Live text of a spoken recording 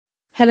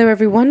Hello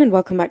everyone and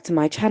welcome back to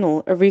my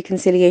channel. A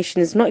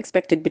reconciliation is not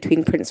expected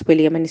between Prince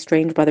William and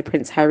estranged brother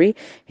Prince Harry,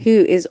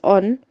 who is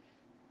on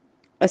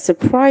a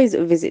surprise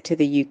visit to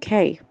the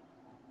UK.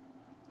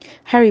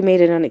 Harry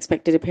made an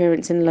unexpected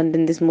appearance in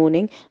London this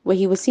morning, where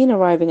he was seen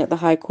arriving at the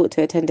High Court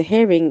to attend a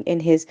hearing in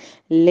his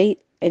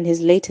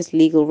latest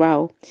legal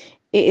row.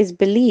 It is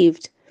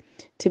believed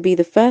to be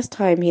the first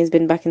time he has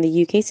been back in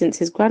the UK since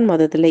his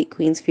grandmother, the late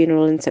Queen's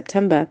funeral in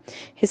September.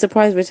 His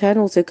surprise return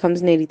also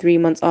comes nearly 3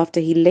 months after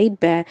he laid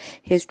bare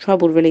his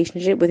troubled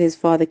relationship with his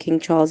father,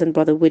 King Charles, and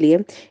brother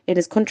William in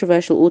his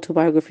controversial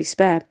autobiography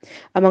Spare.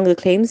 Among the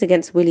claims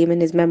against William in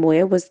his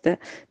memoir was that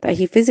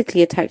he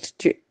physically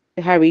attacked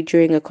Harry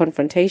during a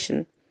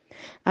confrontation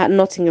at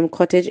Nottingham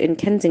Cottage in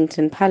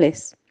Kensington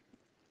Palace.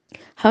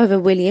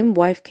 However, William,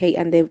 wife Kate,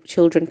 and their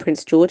children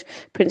Prince George,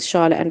 Prince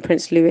Charlotte, and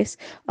Prince Louis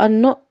are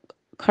not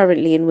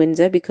currently in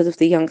Windsor because of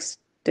the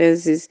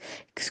youngsters'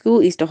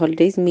 school Easter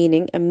holidays,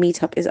 meaning a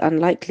meet-up is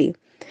unlikely.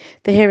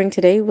 The hearing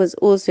today was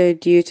also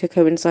due to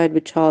coincide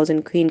with Charles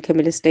and Queen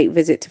Camilla's state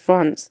visit to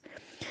France,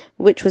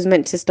 which was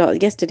meant to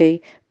start yesterday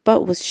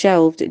but was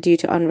shelved due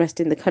to unrest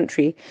in the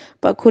country.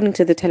 But according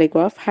to the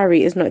Telegraph,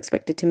 Harry is not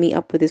expected to meet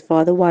up with his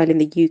father while in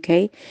the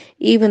UK,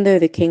 even though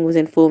the King was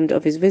informed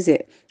of his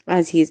visit,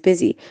 as he is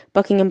busy.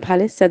 Buckingham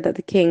Palace said that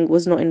the King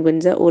was not in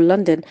Windsor or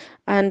London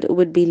and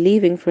would be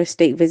leaving for a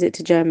state visit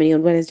to Germany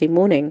on Wednesday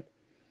morning.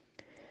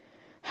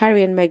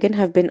 Harry and Meghan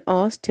have been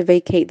asked to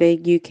vacate their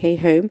UK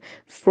home,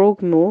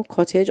 Frogmore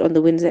Cottage on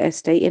the Windsor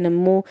estate, in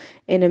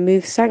a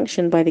move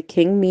sanctioned by the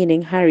King,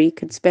 meaning Harry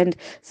could spend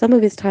some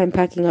of his time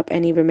packing up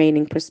any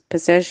remaining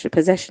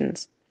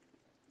possessions.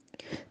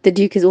 The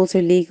Duke is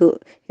also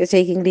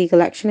taking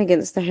legal action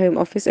against the Home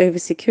Office over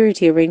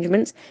security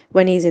arrangements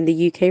when he's in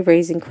the UK,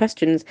 raising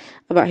questions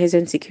about his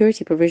own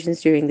security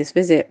provisions during this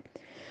visit.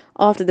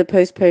 After the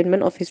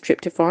postponement of his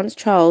trip to France,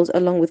 Charles,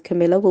 along with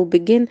Camilla, will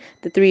begin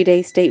the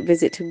 3-day state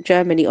visit to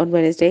Germany on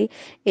Wednesday.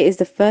 It is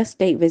the first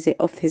state visit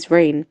of his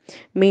reign.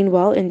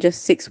 Meanwhile, in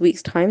just 6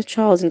 weeks' time,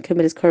 Charles and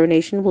Camilla's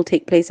coronation will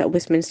take place at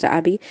Westminster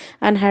Abbey,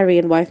 and Harry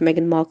and wife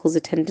Meghan Markle's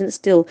attendance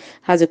still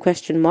has a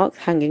question mark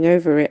hanging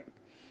over it.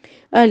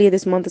 Earlier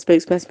this month, a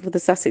spokesperson for the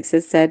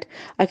Sussexes said,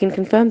 "I can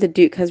confirm the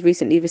Duke has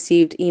recently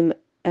received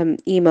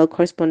email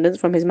correspondence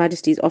from His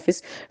Majesty's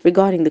office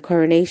regarding the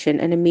coronation.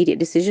 An immediate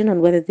decision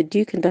on whether the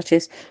Duke and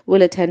Duchess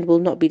will attend will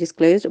not be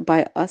disclosed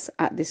by us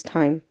at this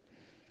time."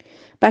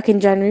 Back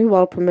in January,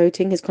 while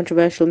promoting his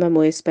controversial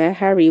memoir Spare,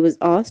 Harry was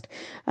asked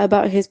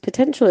about his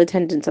potential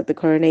attendance at the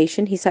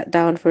coronation. He sat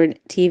down for a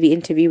TV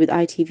interview with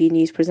ITV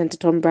News presenter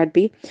Tom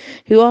Bradby,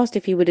 who asked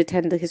if he would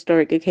attend the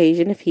historic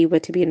occasion if he were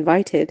to be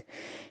invited.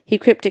 He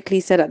cryptically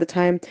said at the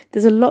time,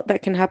 "There's a lot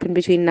that can happen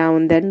between now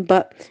and then,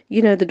 but,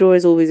 the door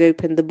is always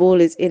open. The ball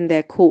is in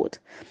their court.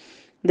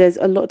 There's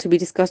a lot to be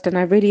discussed, and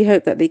I really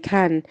hope that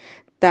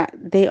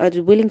they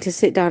are willing to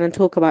sit down and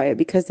talk about it,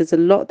 because there's a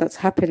lot that's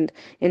happened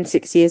in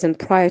 6 years and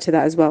prior to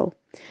that as well."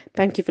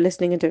 Thank you for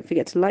listening, and don't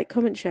forget to like,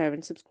 comment, share,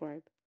 and subscribe.